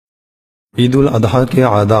ईद उल अजहा के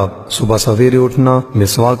आदाब। सुबह सवेरे उठना,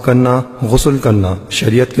 मिसवाक करना, गुस्ल करना,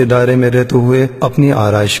 शरीयत के दायरे में रहते हुए अपनी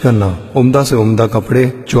आराइश करना, उम्दा से उम्दा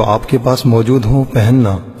कपड़े जो आपके पास मौजूद हों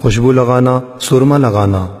पहनना, खुशबू लगाना, सुरमा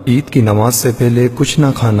लगाना, ईद की नमाज से पहले कुछ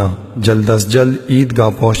न खाना, जल्द अज जल्द ईदगाह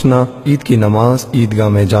पहुँचना, ईद की नमाज ईदगाह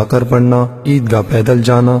में जाकर पढ़ना, ईदगाह पैदल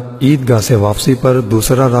जाना, ईदगाह से वापसी पर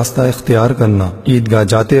दूसरा रास्ता इख्तियार करना, ईदगाह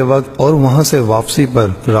जाते वक्त और वहाँ से वापसी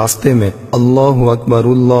पर रास्ते में अल्लाहु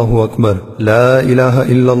अकबर ला इलाहा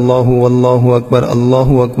इल्लल्लाहु वल्लाहु अकबर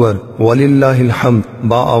अल्लाहु अकबर वलिल्लाहिल हम्द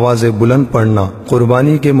बा आवाज़ बुलंद पढ़ना,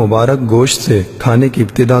 कुर्बानी के मुबारक गोश्त से खाने की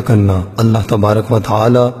इब्तिदा करना। अल्लाह तबारक व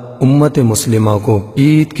तआला उम्मत मुस्लिमा को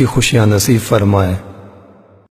ईद की खुशियाँ नसीब फरमाए।